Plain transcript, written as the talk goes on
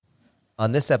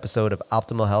on this episode of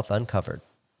Optimal Health Uncovered.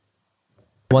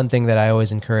 One thing that I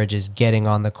always encourage is getting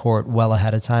on the court well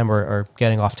ahead of time or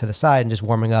getting off to the side and just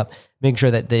warming up, making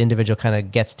sure that the individual kind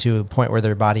of gets to a point where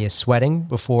their body is sweating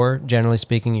before, generally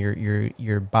speaking,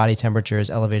 your body temperature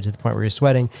is elevated to the point where you're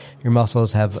sweating, your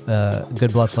muscles have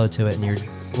good blood flow to it, and you're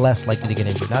less likely to get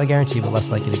injured. Not a guarantee, but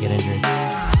less likely to get injured.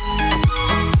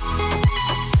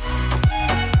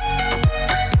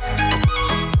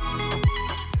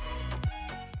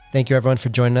 Thank you, everyone, for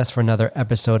joining us for another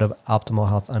episode of Optimal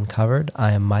Health Uncovered.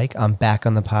 I am Mike. I'm back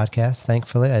on the podcast,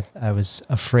 thankfully. I was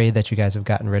afraid that you guys have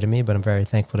gotten rid of me, but I'm very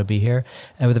thankful to be here.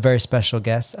 And with a very special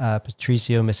guest,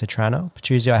 Patricio Misatrano.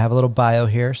 Patricio, I have a little bio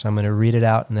here, so I'm going to read it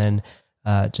out and then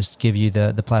just give you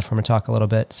the platform to talk a little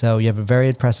bit. So you have a very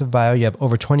impressive bio. You have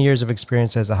over 20 years of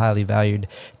experience as a highly valued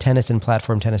tennis and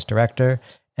platform tennis director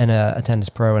and a tennis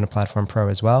pro and a platform pro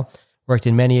as well. Worked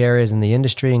in many areas in the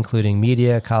industry, including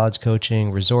media, college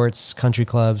coaching, resorts, country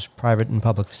clubs, private and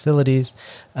public facilities.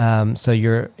 So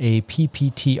you're a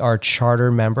PPTR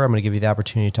charter member. I'm going to give you the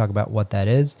opportunity to talk about what that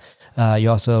is. You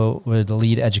also were the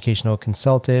lead educational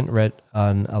consultant, read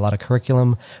on a lot of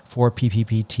curriculum for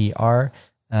PPPTR.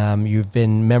 You've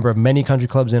been a member of many country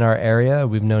clubs in our area.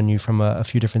 We've known you from a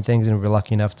few different things, and we're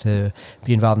lucky enough to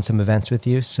be involved in some events with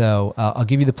you. So I'll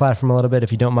give you the platform a little bit.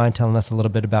 If you don't mind telling us a little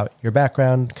bit about your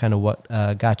background, kind of what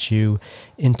got you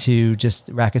into just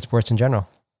racket sports in general.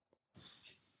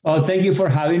 Well, thank you for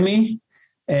having me.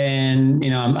 And,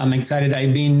 I'm excited.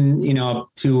 I've been,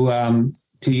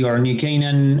 to your New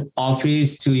Canaan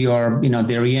office, to your,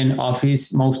 Darien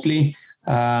office mostly.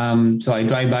 So I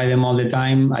drive by them all the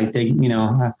time. I take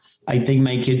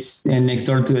my kids next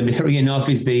door to the Darien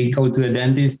office. They go to the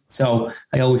dentist. So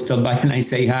I always stop by and I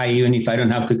say hi, even if I don't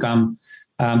have to come.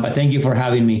 But thank you for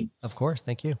having me. Of course.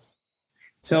 Thank you.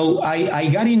 So I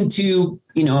got into,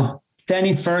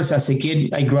 tennis first as a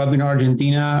kid. I grew up in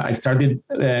Argentina. I started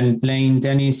playing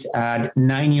tennis at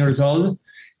 9 years old.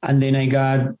 And then I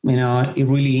got,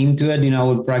 really into it. I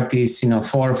would practice, 4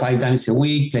 or 5 times a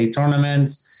week, play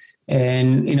tournaments.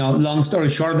 And, long story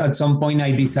short, at some point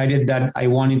I decided that I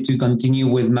wanted to continue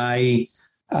with my,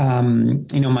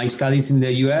 my studies in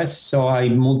the US. So I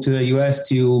moved to the US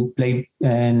to play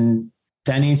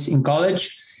tennis in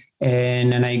college.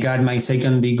 And then I got my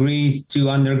second degree, 2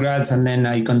 undergrads, and then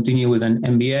I continued with an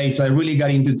MBA. So I really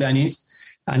got into tennis.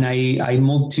 And I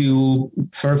moved to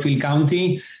Fairfield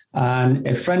County. And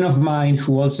a friend of mine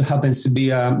who also happens to be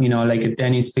like a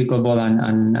tennis, pickleball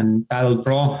and paddle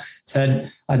pro said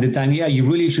at the time, yeah, you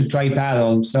really should try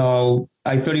paddle. So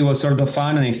I thought it was sort of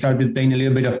fun and I started playing a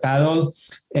little bit of paddle.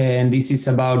 And this is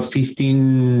about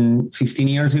 15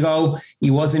 years ago.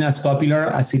 It wasn't as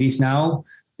popular as it is now.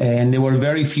 And there were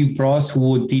very few pros who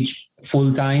would teach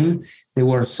full time. There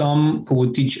were some who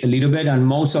would teach a little bit, and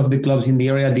most of the clubs in the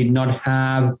area did not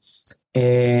have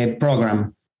a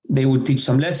program. They would teach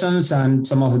some lessons and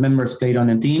some of the members played on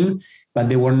a team, but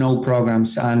there were no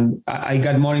programs. And I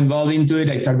got more involved into it.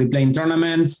 I started playing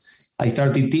tournaments. I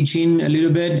started teaching a little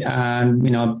bit and,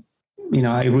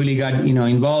 I really got,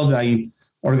 involved. I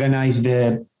organized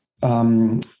the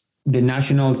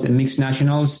nationals, the mixed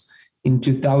nationals in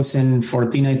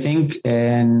 2014, I think.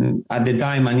 And at the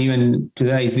time, and even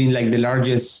today, it's been like the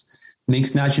largest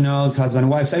mixed nationals,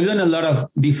 husband-wife. So I've done a lot of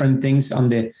different things on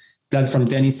the platform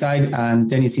tennis side and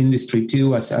tennis industry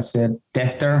too, as a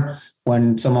tester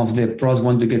when some of the pros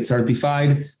want to get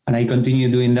certified. And I continue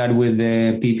doing that with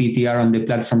the PPTR on the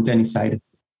platform tennis side.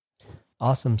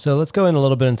 Awesome. So let's go in a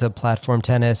little bit into platform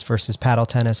tennis versus paddle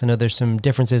tennis. I know there's some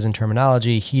differences in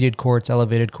terminology, heated courts,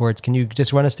 elevated courts. Can you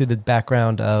just run us through the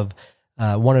background of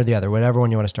one or the other, whatever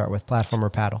one you want to start with, platform or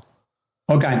paddle?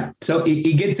 Okay. So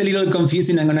it gets a little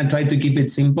confusing. I'm going to try to keep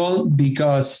it simple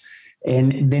because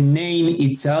the name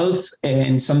itself,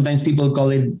 and sometimes people call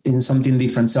it in something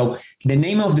different. So the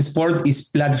name of the sport is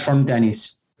platform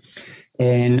tennis.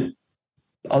 And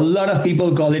a lot of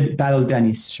people call it paddle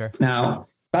tennis. Sure. Now,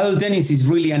 paddle tennis is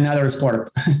really another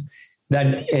sport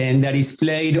that is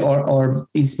played or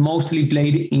is mostly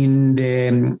played in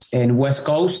the West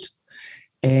Coast.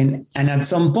 And at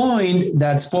some point,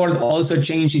 that sport also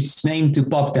changed its name to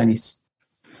pop tennis.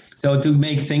 So to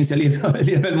make things a little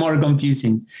bit more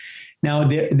confusing. Now,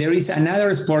 there is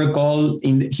another sport called,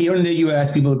 here in the US,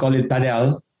 people call it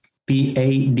padel,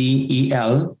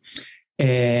 Padel.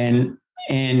 And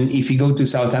if you go to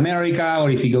South America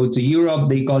or if you go to Europe,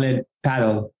 they call it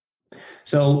paddle.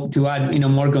 So to add,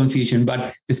 more confusion,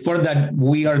 but the sport that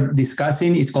we are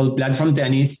discussing is called platform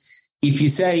tennis. If you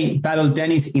say paddle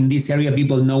tennis in this area,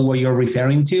 people know what you're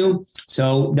referring to.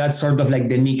 So that's sort of like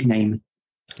the nickname.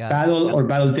 Paddle or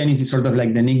paddle tennis is sort of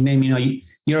like the nickname.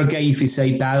 You're okay if you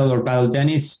say paddle or paddle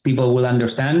tennis, people will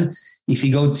understand. If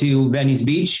you go to Venice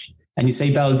Beach and you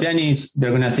say paddle tennis, they're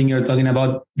going to think you're talking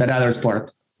about that other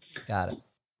sport. Got it.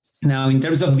 Now, in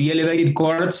terms of the elevated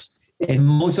courts, and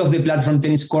most of the platform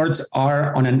tennis courts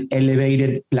are on an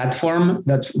elevated platform.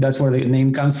 That's where the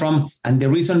name comes from. And the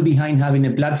reason behind having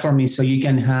a platform is so you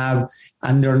can have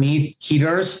underneath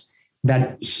heaters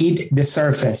that heat the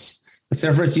surface. The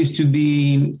surface used to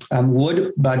be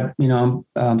wood, but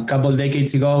a couple of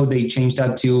decades ago they changed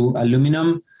that to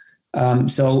aluminum.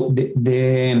 So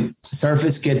the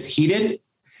surface gets heated,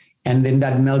 and then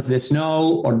that melts the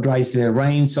snow or dries the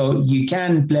rain. So you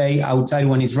can play outside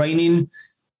when it's raining.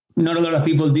 Not a lot of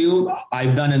people do.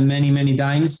 I've done it many, many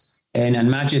times,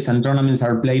 and matches and tournaments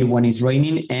are played when it's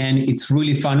raining, and it's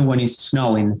really fun when it's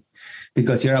snowing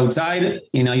because you're outside,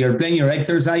 you're playing, you're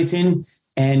exercising,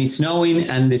 and it's snowing,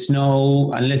 and the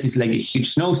snow, unless it's like a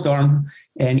huge snowstorm,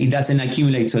 and it doesn't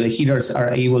accumulate. So the heaters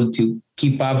are able to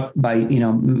keep up by,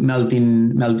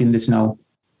 melting the snow.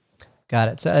 Got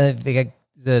it. So I think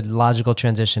the logical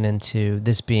transition into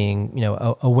this being,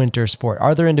 a winter sport.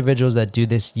 Are there individuals that do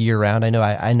this year round?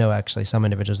 I know actually some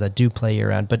individuals that do play year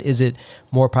round, but is it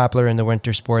more popular in the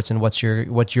winter sports, and what's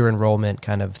your enrollment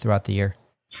kind of throughout the year?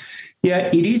 Yeah,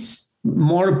 it is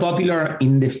more popular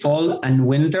in the fall and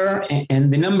winter.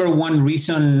 And the number one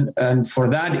reason for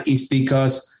that is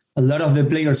because a lot of the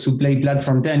players who play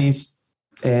platform tennis,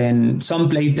 and some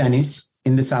play tennis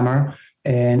in the summer,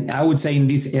 and I would say in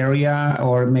this area,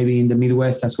 or maybe in the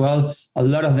Midwest as well, a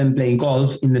lot of them play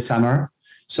golf in the summer.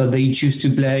 So they choose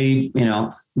to play,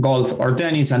 golf or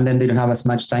tennis, and then they don't have as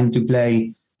much time to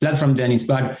play platform tennis.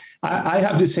 But I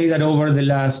have to say that over the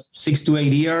last 6 to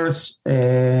 8 years,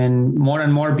 and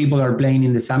more people are playing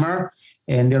in the summer,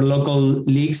 and their local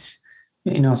leagues,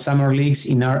 summer leagues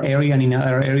in our area and in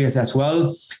other areas as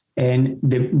well. And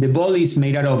the ball is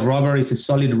made out of rubber. It's a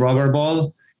solid rubber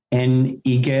ball, and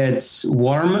it gets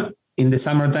warm in the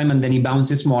summertime, and then it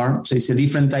bounces more. So it's a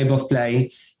different type of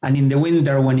play. And in the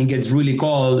winter, when it gets really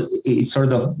cold, it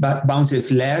sort of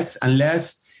bounces less and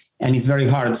less, and it's very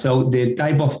hard. So the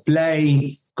type of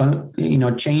play,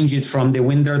 changes from the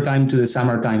winter time to the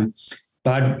summertime.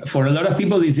 But for a lot of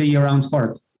people, it's a year-round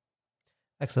sport.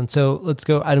 Excellent. So let's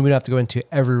go. We don't have to go into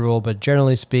every rule, but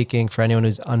generally speaking, for anyone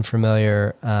who's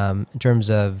unfamiliar, in terms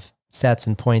of sets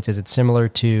and points, is it similar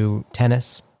to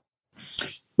tennis?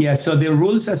 Yeah, so the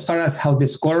rules as far as how the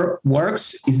score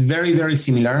works is very, very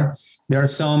similar. There are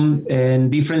some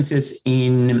differences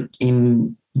in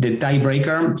the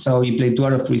tiebreaker. So you play 2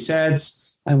 out of 3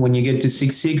 sets, and when you get to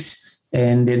 6-6,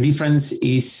 and the difference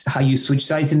is how you switch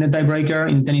sides in the tiebreaker.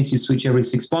 In tennis, you switch every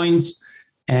 6 points.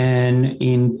 And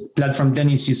in platform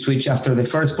tennis, you switch after the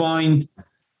first point.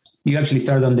 You actually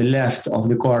start on the left of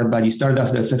the court, but you start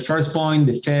after the first point,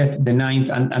 the 5th, the 9th,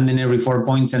 and then every 4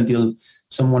 points until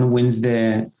someone wins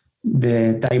the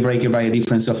tiebreaker by a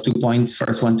difference of 2 points,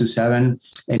 first 1 to 7.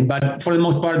 But for the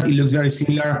most part, it looks very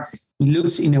similar. It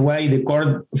looks, in a way, the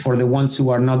court, for the ones who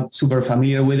are not super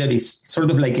familiar with it, is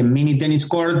sort of like a mini tennis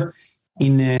court.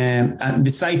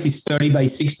 The size is 30 by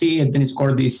 60. A tennis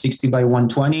court is 60 by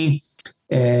 120.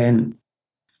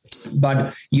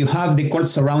 But you have the court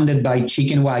surrounded by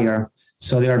chicken wire.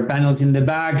 So there are panels in the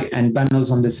back and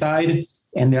panels on the side,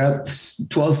 and they are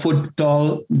 12 foot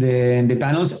tall, the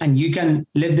panels, and you can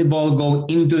let the ball go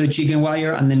into the chicken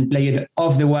wire and then play it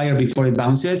off the wire before it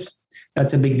bounces.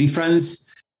 That's a big difference.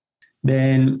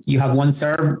 Then you have one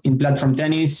serve in platform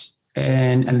tennis.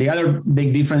 And the other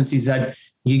big difference is that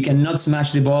you cannot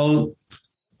smash the ball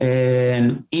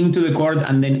into the court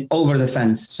and then over the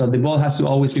fence. So the ball has to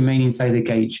always remain inside the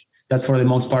cage. That's for the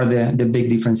most part the big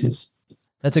differences.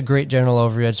 That's a great general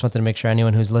overview. I just wanted to make sure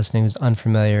anyone who's listening who's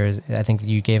unfamiliar, I think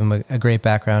you gave them a great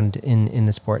background in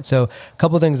the sport. So a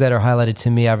couple of things that are highlighted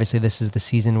to me. Obviously, this is the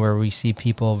season where we see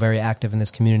people very active in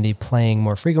this community playing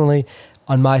more frequently.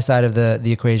 On my side of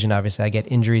the equation, obviously, I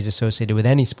get injuries associated with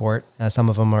any sport. Some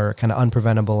of them are kind of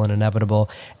unpreventable and inevitable.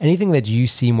 Anything that you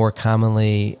see more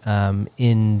commonly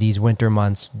in these winter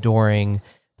months during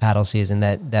paddle season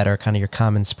that are kind of your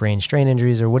common sprain strain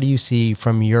injuries, or what do you see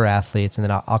from your athletes? And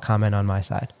then I'll comment on my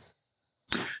side.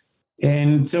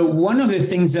 And so one of the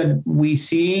things that we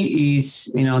see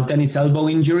is, tennis elbow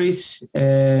injuries,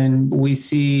 and we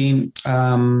see,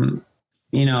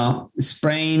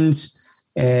 sprains,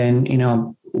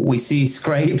 and, we see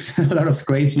scrapes, a lot of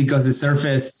scrapes, because the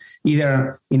surface,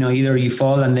 either you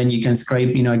fall and then you can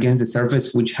scrape, against the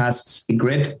surface, which has a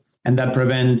grit, and that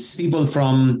prevents people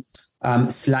from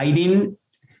sliding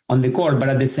on the court. But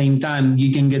at the same time,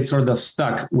 you can get sort of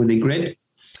stuck with the grit.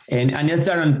 And it's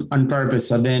done on purpose.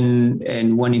 So then,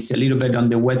 and when it's a little bit on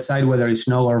the wet side, whether it's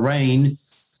snow or rain,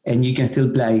 and you can still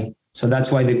play. So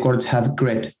that's why the courts have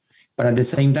grit. But at the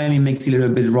same time, it makes it a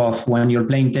little bit rough. When you're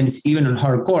playing tennis, even on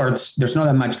hard courts, there's not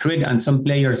that much grit, and some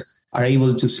players are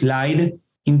able to slide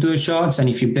into the shots. And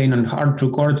if you're playing on hard true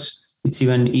courts, it's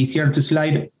even easier to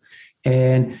slide.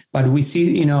 But we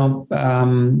see,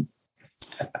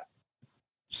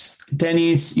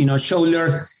 tennis,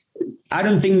 shoulders, I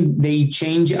don't think they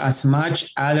change as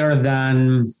much other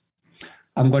than,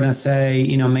 I'm going to say,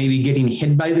 maybe getting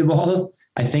hit by the ball.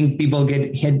 I think people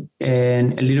get hit a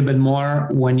little bit more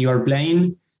when you're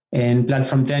playing and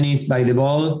platform tennis by the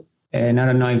ball. And I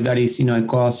don't know if that is, a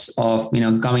cause of,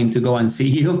 coming to go and see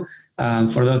you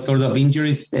for those sort of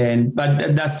injuries.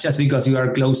 But that's just because you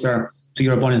are closer to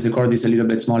your opponents. The court is a little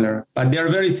bit smaller. But they're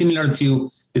very similar to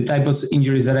the type of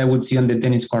injuries that I would see on the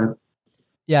tennis court.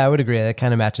 Yeah, I would agree. That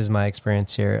kind of matches my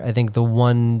experience here. I think the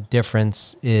one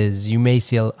difference is you may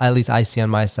see, at least I see on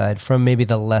my side, from maybe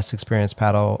the less experienced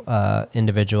paddle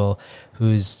individual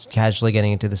who's casually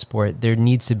getting into the sport, there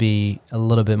needs to be a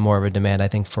little bit more of a demand, I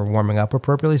think, for warming up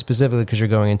appropriately, specifically because you're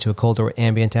going into a colder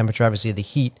ambient temperature. Obviously, the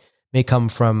heat may come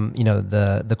from,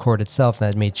 the court itself,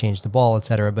 that may change the ball, et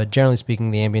cetera. But generally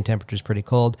speaking, the ambient temperature is pretty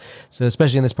cold. So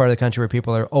especially in this part of the country where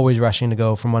people are always rushing to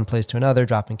go from one place to another,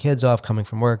 dropping kids off, coming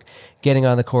from work, getting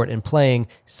on the court and playing,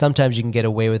 sometimes you can get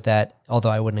away with that, although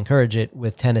I wouldn't encourage it,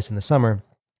 with tennis in the summer.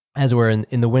 As we're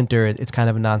in the winter, it's kind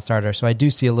of a non-starter. So I do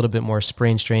see a little bit more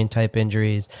sprain, strain type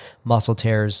injuries, muscle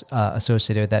tears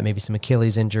associated with that, maybe some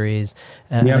Achilles injuries.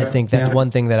 And I think that's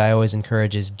one thing that I always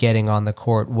encourage is getting on the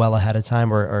court well ahead of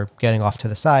time or getting off to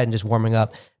the side and just warming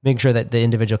up, making sure that the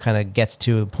individual kind of gets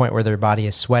to a point where their body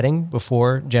is sweating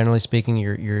before, generally speaking,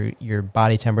 your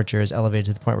body temperature is elevated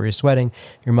to the point where you're sweating,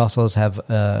 your muscles have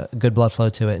good blood flow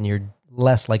to it, and you're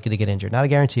less likely to get injured. Not a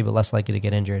guarantee, but less likely to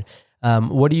get injured.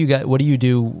 What do you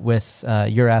do with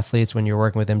your athletes when you're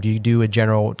working with them? Do you do a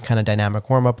general kind of dynamic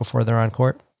warm up before they're on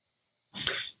court?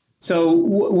 So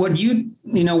what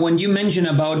when you mention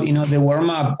about, the warm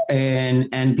up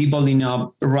and people,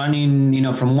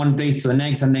 running, from one place to the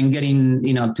next and then getting,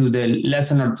 to the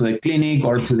lesson or to the clinic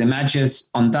or to the matches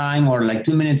on time or like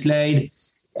 2 minutes late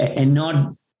and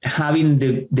not having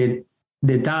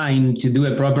the time to do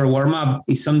a proper warm up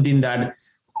is something that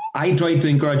I try to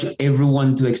encourage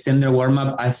everyone to extend their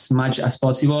warm-up as much as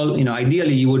possible.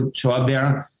 Ideally you would show up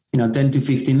there, 10 to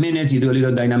 15 minutes, you do a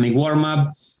little dynamic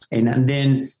warm-up and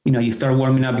then, you start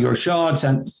warming up your shots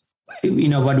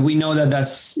but we know that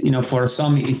that's, for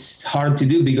some it's hard to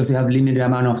do because you have limited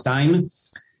amount of time.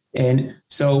 And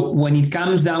so when it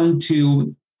comes down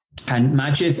to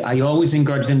matches, I always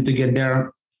encourage them to get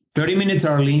there 30 minutes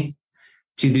early,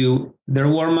 to do their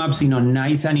warm-ups,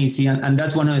 nice and easy. And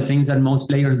that's one of the things that most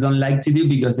players don't like to do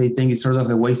because they think it's sort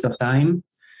of a waste of time.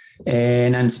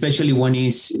 And especially when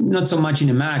it's not so much in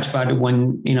a match, but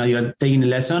when, you're taking a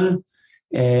lesson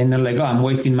and they're like, oh, I'm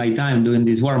wasting my time doing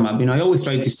this warm-up. I always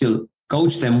try to still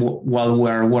coach them while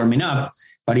we're warming up,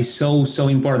 but it's so, so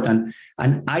important.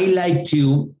 And I like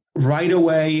to right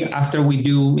away after we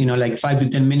do, like 5 to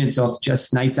 10 minutes of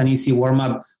just nice and easy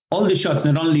warm-up, all the shots,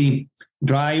 not only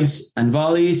drives and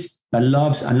volleys, but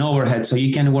lobs and overhead. So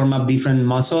you can warm up different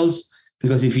muscles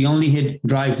because if you only hit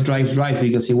drives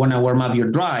because you want to warm up your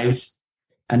drives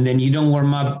and then you don't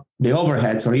warm up the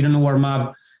overheads or you don't warm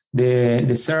up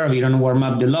the serve, you don't warm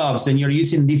up the lobs, then you're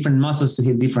using different muscles to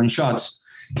hit different shots.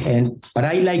 But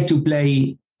I like to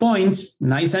play points,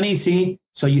 nice and easy.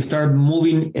 So you start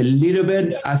moving a little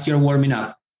bit as you're warming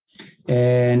up.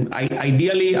 And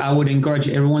ideally, I would encourage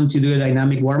everyone to do a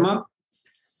dynamic warm-up.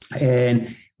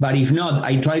 But if not,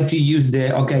 I try to use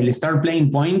let's start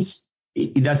playing points.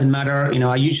 It doesn't matter.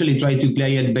 I usually try to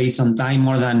play it based on time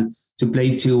more than to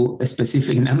play to a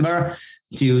specific number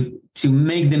to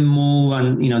make them move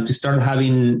and, to start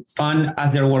having fun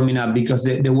as they're warming up because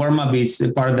the warm-up is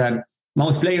the part that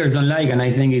most players don't like. And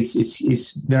I think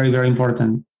it's very, very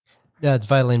important. Yeah, it's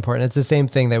vitally important. It's the same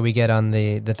thing that we get on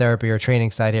the therapy or training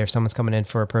side here. If someone's coming in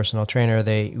for a personal trainer,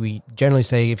 we generally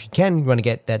say, if you want to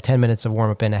get that 10 minutes of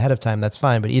warm up in ahead of time, that's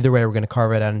fine. But either way, we're going to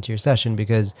carve it out into your session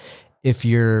because if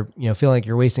you're, feeling like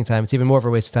you're wasting time, it's even more of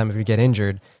a waste of time if you get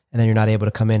injured and then you're not able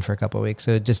to come in for a couple of weeks.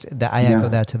 So I echo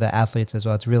that to the athletes as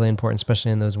well. It's really important,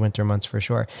 especially in those winter months for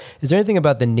sure. Is there anything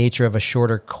about the nature of a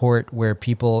shorter court where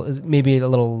people maybe a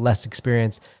little less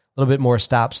experienced, a little bit more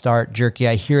stop, start, jerky?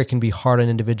 I hear it can be hard on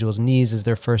individuals' knees as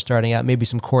they're first starting out, maybe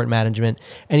some court management,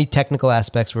 any technical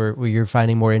aspects where you're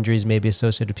finding more injuries maybe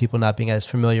associated with people not being as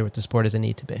familiar with the sport as they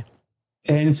need to be?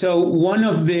 And so one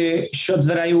of the shots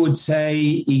that I would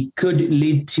say it could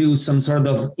lead to some sort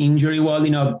of injury. Well,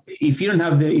 if you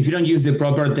don't use the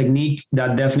proper technique,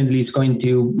 that definitely is going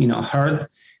to, hurt.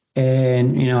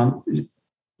 And,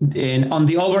 and on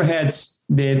the overheads,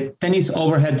 the tennis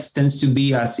overheads tends to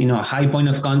be as, a high point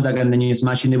of contact, and then you're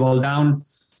smashing the ball down.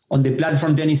 On the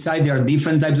platform tennis side, there are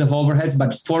different types of overheads,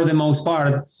 but for the most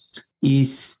part,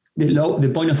 is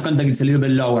the point of contact is a little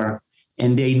bit lower.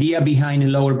 And the idea behind a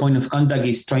lower point of contact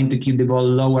is trying to keep the ball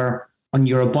lower on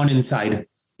your opponent's side.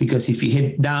 Because if you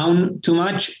hit down too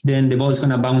much, then the ball is going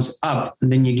to bounce up.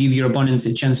 And then you give your opponents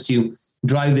a chance to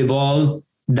drive the ball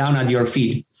down at your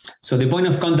feet. So the point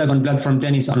of contact on platform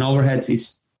tennis on overheads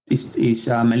is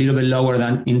a little bit lower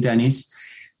than in tennis.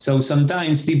 So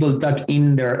sometimes people tuck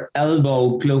in their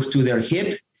elbow close to their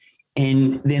hip,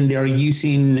 and then they're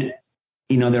using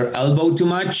their elbow too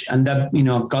much, and that,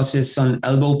 causes some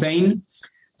elbow pain.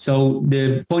 So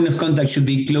the point of contact should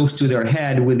be close to their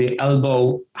head with the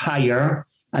elbow higher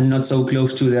and not so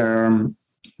close to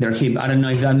their hip. I don't know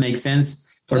if that makes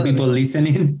sense for people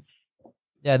listening.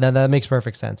 Yeah, no, that makes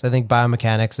perfect sense. I think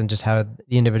biomechanics and just how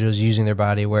the individual is using their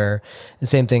body, where the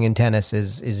same thing in tennis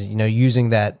is using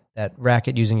that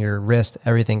racket, using your wrist,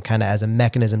 everything kind of as a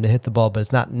mechanism to hit the ball, but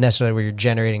it's not necessarily where you're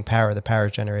generating power. The power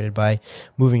is generated by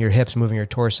moving your hips, moving your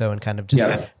torso, and kind of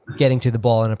just getting to the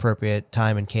ball in appropriate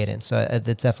time and cadence. So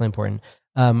it's definitely important.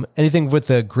 Anything with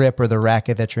the grip or the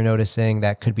racket that you're noticing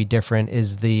that could be different?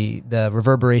 Is the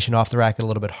reverberation off the racket a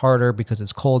little bit harder because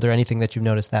it's colder? Anything that you've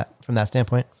noticed that from that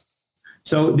standpoint?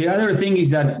 So the other thing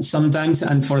is that sometimes,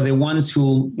 and for the ones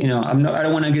who, I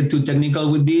don't want to get too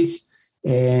technical with this,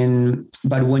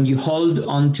 but when you hold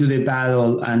onto the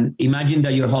paddle, and imagine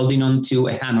that you're holding onto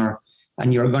a hammer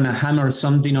and you're going to hammer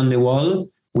something on the wall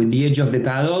with the edge of the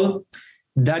paddle,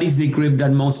 that is the grip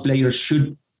that most players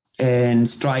should and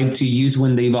strive to use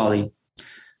when they volley.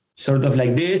 Sort of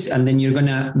like this, and then you're going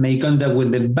to make contact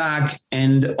with the back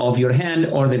end of your hand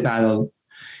or the paddle.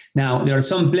 Now, there are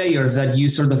some players that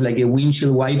use sort of like a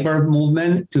windshield wiper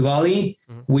movement to volley,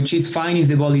 which is fine if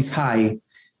the ball is high,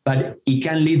 but it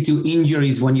can lead to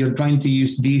injuries when you're trying to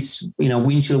use this,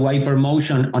 windshield wiper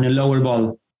motion on a lower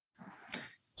ball.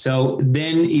 So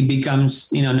then it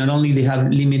becomes, not only they have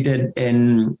limited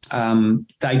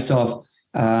types of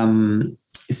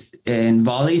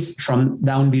volleys from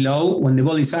down below. When the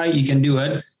ball is high, you can do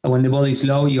it, but when the ball is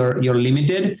low, you're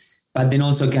limited. But then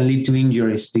also can lead to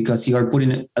injuries because you are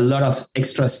putting a lot of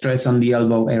extra stress on the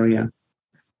elbow area.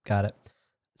 Got it.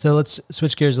 So let's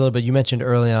switch gears a little bit. You mentioned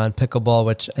early on pickleball,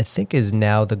 which I think is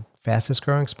now the fastest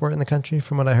growing sport in the country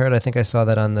from what I heard. I think I saw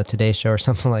that on the Today Show or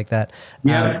something like that.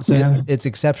 It's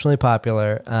exceptionally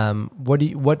popular.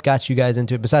 What got you guys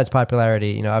into it besides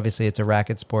popularity? Obviously it's a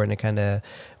racket sport, and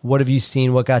what have you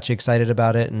seen? What got you excited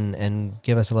about it? And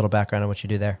give us a little background on what you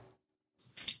do there.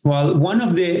 Well, one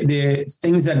of the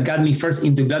things that got me first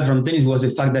into platform tennis was the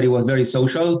fact that it was very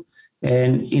social,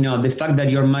 and the fact that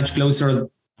you're much closer,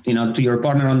 to your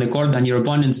partner on the court than your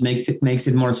opponents makes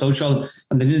it more social.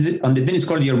 On the tennis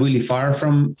court, you're really far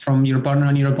from your partner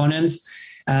and your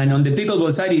opponents, and on the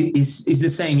pickleball side, it's the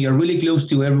same. You're really close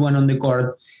to everyone on the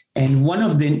court, and one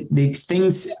of the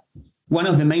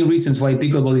main reasons why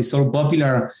pickleball is so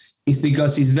popular is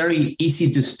because it's very easy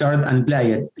to start and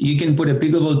play it. You can put a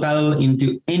pickleball paddle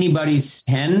into anybody's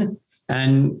hand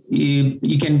and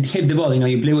you can hit the ball.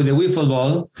 You play with a wiffle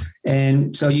ball,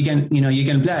 and so you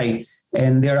can play.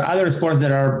 And there are other sports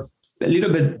that are a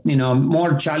little bit,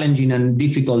 more challenging and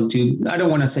difficult to, I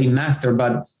don't want to say master,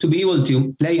 but to be able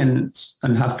to play and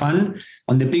have fun.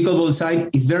 On the pickleball side,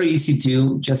 it's very easy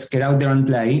to just get out there and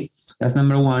play. That's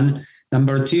number one.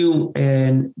 Number two,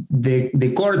 and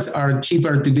the courts are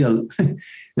cheaper to build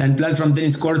than platform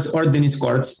tennis courts or tennis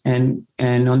courts. And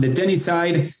on the tennis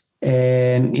side,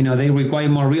 they require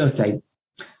more real estate.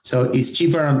 So it's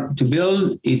cheaper to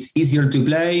build, it's easier to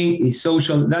play, it's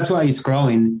social. That's why it's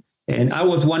growing. And I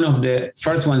was one of the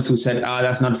first ones who said,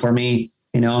 that's not for me.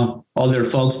 Older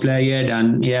folks play it.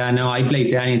 And I play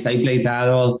tennis, I play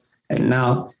paddle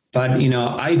but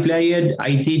I play it,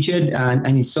 I teach it,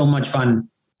 and it's so much fun.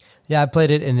 Yeah, I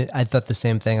played it and I thought the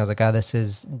same thing. I was like, this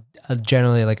is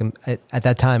generally at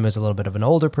that time it was a little bit of an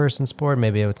older person sport.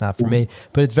 Maybe it was not for me,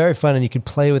 but it's very fun. And you could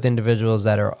play with individuals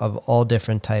that are of all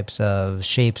different types of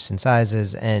shapes and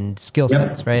sizes and skill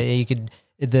sets, right? You could,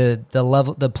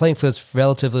 the playing field is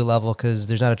relatively level because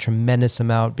there's not a tremendous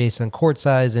amount based on court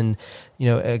size and,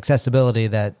 accessibility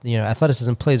that,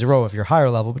 athleticism plays a role if you're higher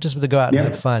level, but just to go out and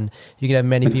have fun, you can have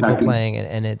many people playing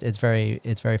and it's very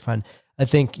fun. I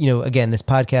think, again, this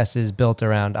podcast is built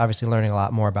around obviously learning a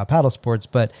lot more about paddle sports,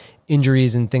 but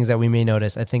injuries and things that we may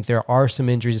notice. I think there are some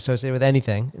injuries associated with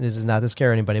anything. This is not to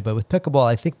scare anybody, but with pickleball,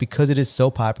 I think because it is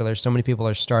so popular, so many people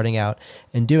are starting out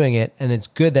and doing it, and it's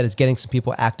good that it's getting some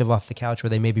people active off the couch where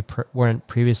they maybe weren't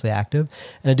previously active.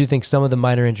 And I do think some of the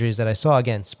minor injuries that I saw,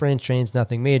 again, sprains, strains,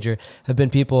 nothing major, have been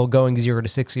people going 0 to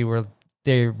 60 where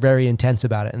they're very intense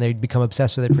about it and they become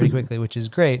obsessed with it pretty quickly, which is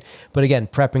great. But again,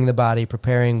 prepping the body,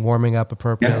 preparing, warming up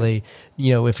appropriately.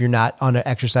 If you're not on an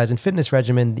exercise and fitness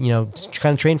regimen,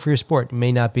 kind of train for your sport. You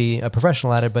may not be a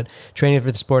professional at it, but training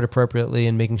for the sport appropriately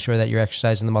and making sure that you're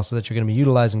exercising the muscles that you're going to be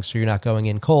utilizing so you're not going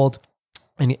in cold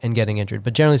and getting injured.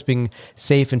 But generally speaking,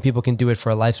 safe, and people can do it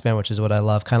for a lifespan, which is what I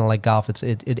love. Kind of like golf,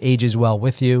 it ages well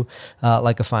with you,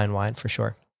 like a fine wine for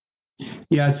sure.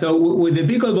 Yeah, so with the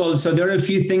pickleball, so there are a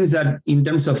few things that in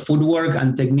terms of footwork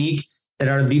and technique that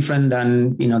are different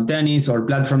than, tennis or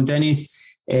platform tennis.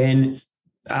 And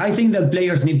I think that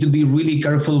players need to be really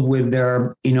careful with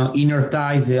their, inner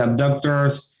thighs, the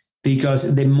abductors,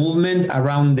 because the movement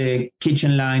around the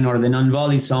kitchen line or the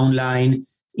non-volley zone line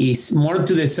is more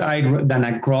to the side than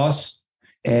across.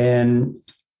 And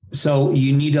so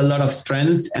you need a lot of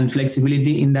strength and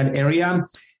flexibility in that area.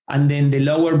 And then the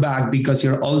lower back, because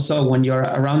you're also, when you're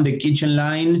around the kitchen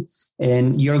line,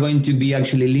 and you're going to be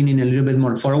actually leaning a little bit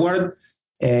more forward,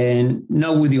 and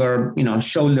not with your,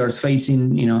 shoulders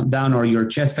facing, down, or your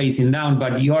chest facing down,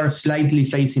 but you are slightly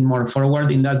facing more forward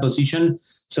in that position.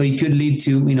 So it could lead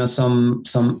to,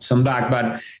 some back.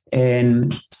 But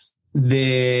and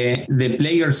the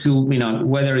players who,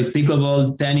 whether it's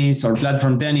pickleball, tennis, or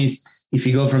platform tennis, if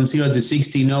you go from 0 to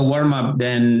 60, no warm up,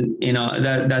 then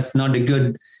that's not a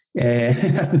good.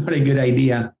 That's not a good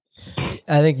idea.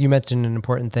 I think you mentioned an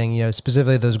important thing,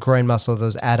 specifically those groin muscles,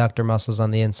 those adductor muscles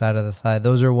on the inside of the thigh.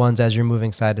 Those are ones, as you're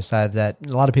moving side to side, that a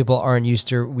lot of people aren't used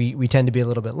to. We tend to be a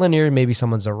little bit linear. Maybe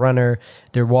someone's a runner,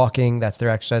 they're walking, that's their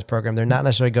exercise program. They're not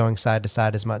necessarily going side to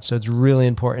side as much. So it's really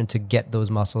important to get those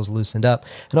muscles loosened up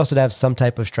and also to have some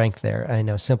type of strength there. I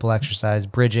know simple exercise,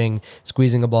 bridging,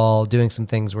 squeezing a ball, doing some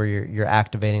things where you're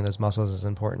activating those muscles is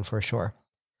important for sure.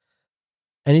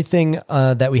 Anything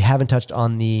that we haven't touched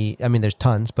on there's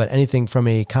tons, but anything from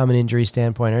a common injury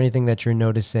standpoint or anything that you're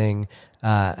noticing,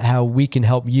 how we can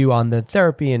help you on the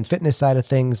therapy and fitness side of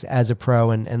things as a pro,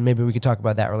 and maybe we could talk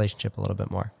about that relationship a little bit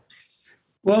more.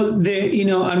 Well,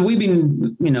 and we've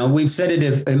been, we've said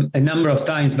it a number of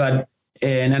times, but,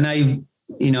 and I,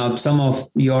 some of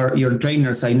your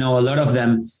trainers, I know a lot of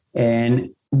them,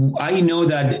 and I know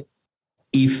that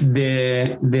if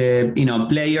the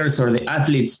players or the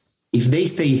athletes, if they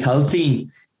stay healthy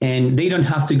and they don't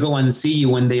have to go and see you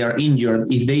when they are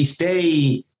injured, if they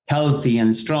stay healthy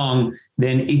and strong,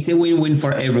 then it's a win-win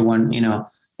for everyone,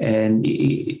 and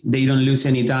they don't lose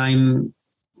any time,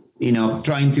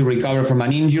 trying to recover from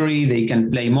an injury. They can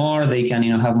play more, they can,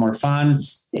 have more fun.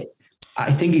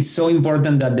 I think it's so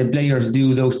important that the players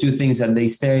do those two things, that they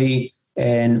stay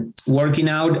and working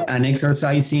out and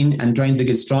exercising and trying to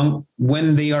get strong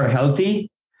when they are healthy,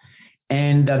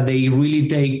 and that they really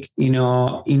take,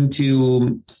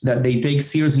 that they take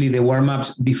seriously the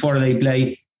warm-ups before they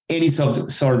play any sort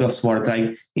of sport.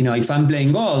 Like, if I'm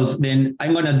playing golf, then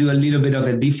I'm going to do a little bit of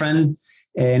a different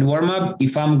warm-up.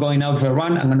 If I'm going out for a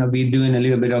run, I'm going to be doing a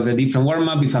little bit of a different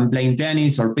warm-up if I'm playing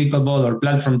tennis or pickleball or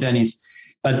platform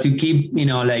tennis. But to keep,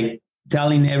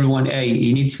 telling everyone, hey,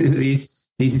 you need to do this.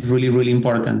 This is really, really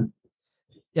important.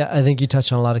 Yeah, I think you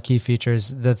touched on a lot of key features.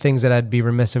 The things that I'd be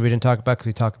remiss if we didn't talk about, because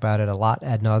we talk about it a lot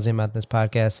ad nauseum on this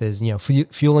podcast, is,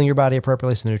 fueling your body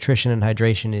appropriately. So nutrition and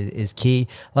hydration is key.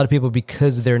 A lot of people,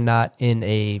 because they're not in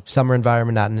a summer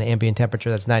environment, not in an ambient temperature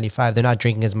that's 95, they're not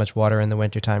drinking as much water in the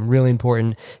wintertime. Really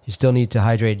important. You still need to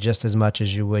hydrate just as much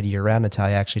as you would year round.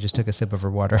 Natalia actually just took a sip of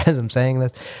her water as I'm saying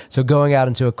this. So going out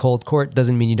into a cold court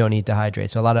doesn't mean you don't need to hydrate.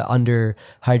 So a lot of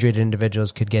underhydrated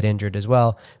individuals could get injured as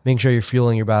well. Making sure you're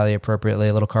fueling your body appropriately,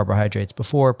 a little carbohydrates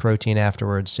before, protein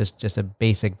afterwards. Just a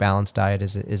basic balanced diet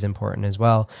is important as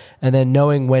well. And then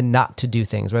knowing when not to do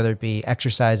things, whether it be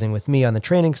exercising with me on the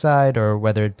training side or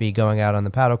whether it be going out on the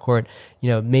paddle court.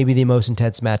 Maybe the most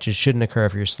intense matches shouldn't occur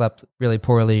if you're slept really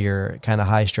poorly, you're kind of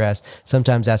high stress.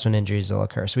 Sometimes that's when injuries will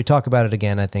occur. So we talk about it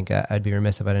again. I think I'd be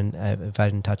remiss if I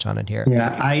didn't touch on it here.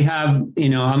 Yeah, I have,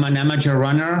 I'm an amateur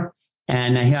runner.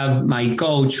 And I have my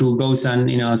coach who goes and,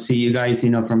 see you guys,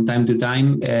 from time to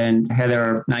time, and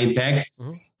Heather Knight-Peck.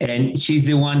 Mm-hmm. And she's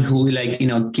the one who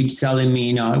keeps telling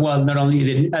me, well, not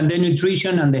only the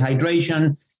nutrition and the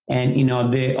hydration and,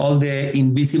 all the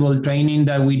invisible training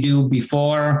that we do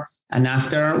before and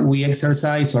after we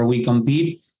exercise or we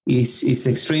compete is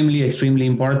extremely, extremely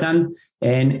important.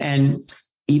 And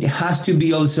it has to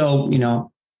be also,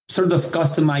 sort of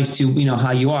customized to,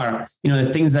 how you are,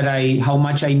 the things that how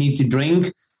much I need to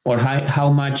drink, or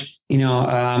how much,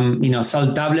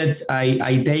 salt tablets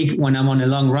I take when I'm on a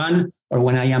long run, or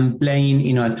when I am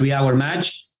playing, a 3-hour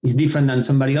match is different than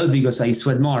somebody else because I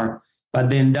sweat more. But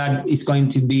then that is going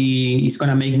to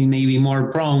make me maybe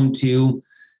more prone to,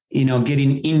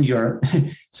 getting injured.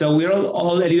 So we're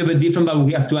all a little bit different, but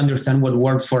we have to understand what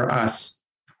works for us.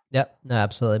 Yep, no,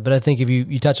 absolutely. But I think if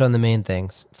you touch on the main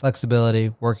things,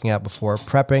 flexibility, working out before,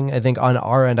 prepping. I think on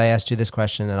our end, I asked you this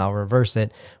question and I'll reverse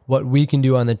it. What we can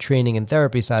do on the training and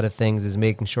therapy side of things is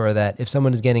making sure that if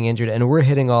someone is getting injured and we're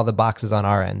hitting all the boxes on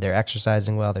our end, they're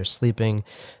exercising well, they're sleeping,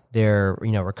 they're,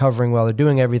 recovering well, they're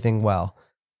doing everything well,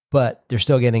 but they're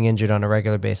still getting injured on a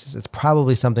regular basis. It's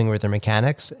probably something with their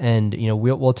mechanics, and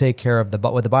we'll take care of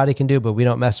what the body can do, but we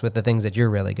don't mess with the things that you're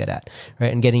really good at,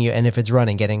 right? And and if it's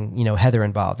running, getting Heather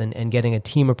involved, and getting a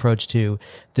team approach to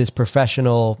this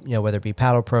professional, whether it be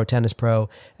paddle pro, tennis pro,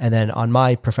 and then on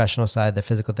my professional side, the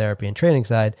physical therapy and training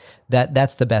side,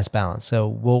 that's the best balance. So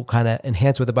we'll kind of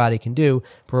enhance what the body can do,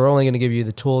 but we're only going to give you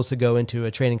the tools to go into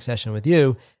a training session with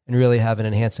you and really have an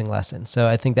enhancing lesson. So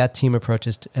I think that team approach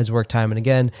has worked time and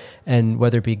again. And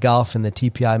whether it be golf and the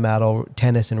TPI model,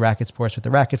 tennis and racket sports with the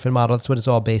racket fit model, that's what it's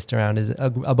all based around, is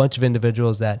a bunch of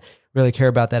individuals that really care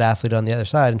about that athlete on the other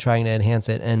side and trying to enhance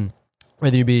it. And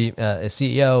whether you be a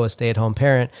CEO, a stay-at-home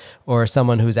parent, or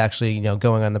someone who's actually,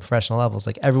 going on the professional levels,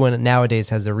 like everyone nowadays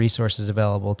has the resources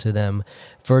available to them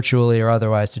virtually or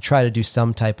otherwise to try to do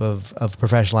some type of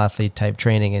professional athlete type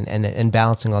training, and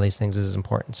balancing all these things is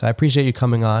important. So I appreciate you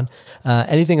coming on.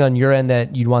 Anything on your end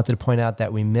that you wanted to point out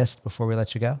that we missed before we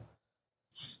let you go?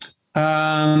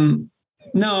 No,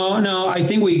 I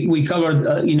think we covered,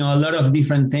 a lot of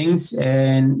different things,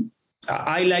 and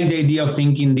I like the idea of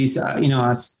thinking this,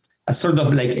 as a sort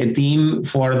of like a team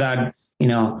for that,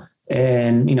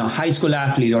 high school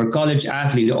athlete or college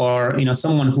athlete, or,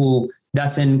 someone who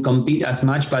doesn't compete as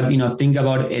much, but, think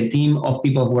about a team of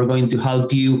people who are going to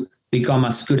help you become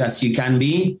as good as you can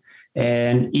be.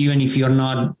 And even if you're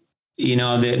not,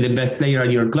 the best player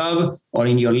at your club or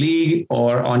in your league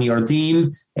or on your team,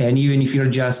 and even if you're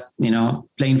just,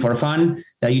 playing for fun,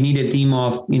 that you need a team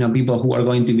of, people who are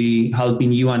going to be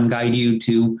helping you and guide you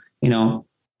to,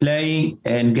 play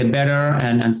and get better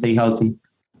and stay healthy.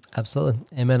 Absolutely.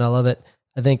 Amen. I love it.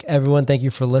 I think everyone, thank you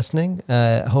for listening.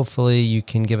 Hopefully you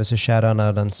can give us a shout out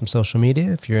on some social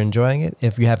media if you're enjoying it.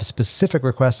 If you have a specific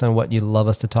request on what you'd love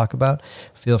us to talk about,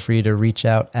 feel free to reach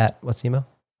out at, what's the email?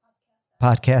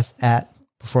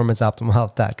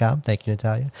 podcast@performanceoptimalhealth.com. Thank you,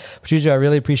 Natalia. Patricio, I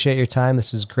really appreciate your time.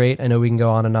 This was great. I know we can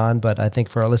go on and on, but I think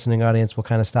for our listening audience, we'll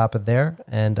kind of stop it there,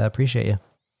 and appreciate you.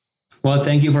 Well,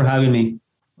 thank you for having me.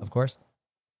 Of course.